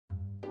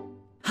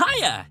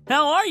Hiya!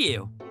 How are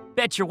you?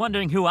 Bet you're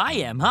wondering who I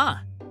am, huh?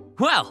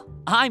 Well,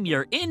 I'm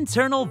your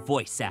internal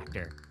voice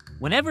actor.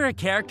 Whenever a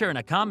character in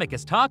a comic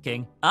is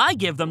talking, I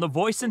give them the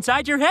voice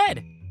inside your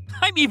head.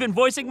 I'm even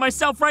voicing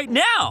myself right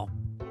now.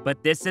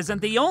 But this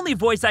isn't the only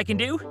voice I can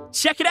do.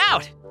 Check it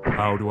out.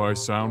 How do I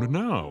sound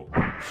now?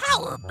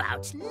 How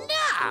about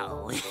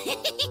now?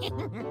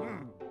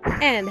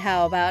 And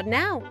how about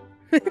now?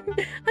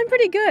 I'm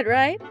pretty good,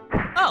 right?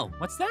 Oh,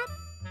 what's that?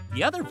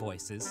 The other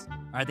voices,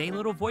 are they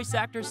little voice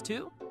actors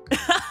too?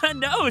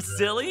 No,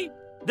 silly.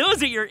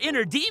 Those are your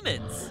inner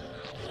demons.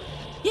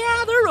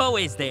 Yeah, they're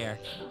always there.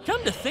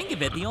 Come to think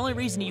of it, the only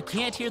reason you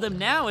can't hear them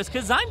now is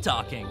because I'm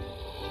talking.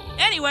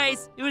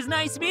 Anyways, it was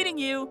nice meeting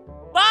you.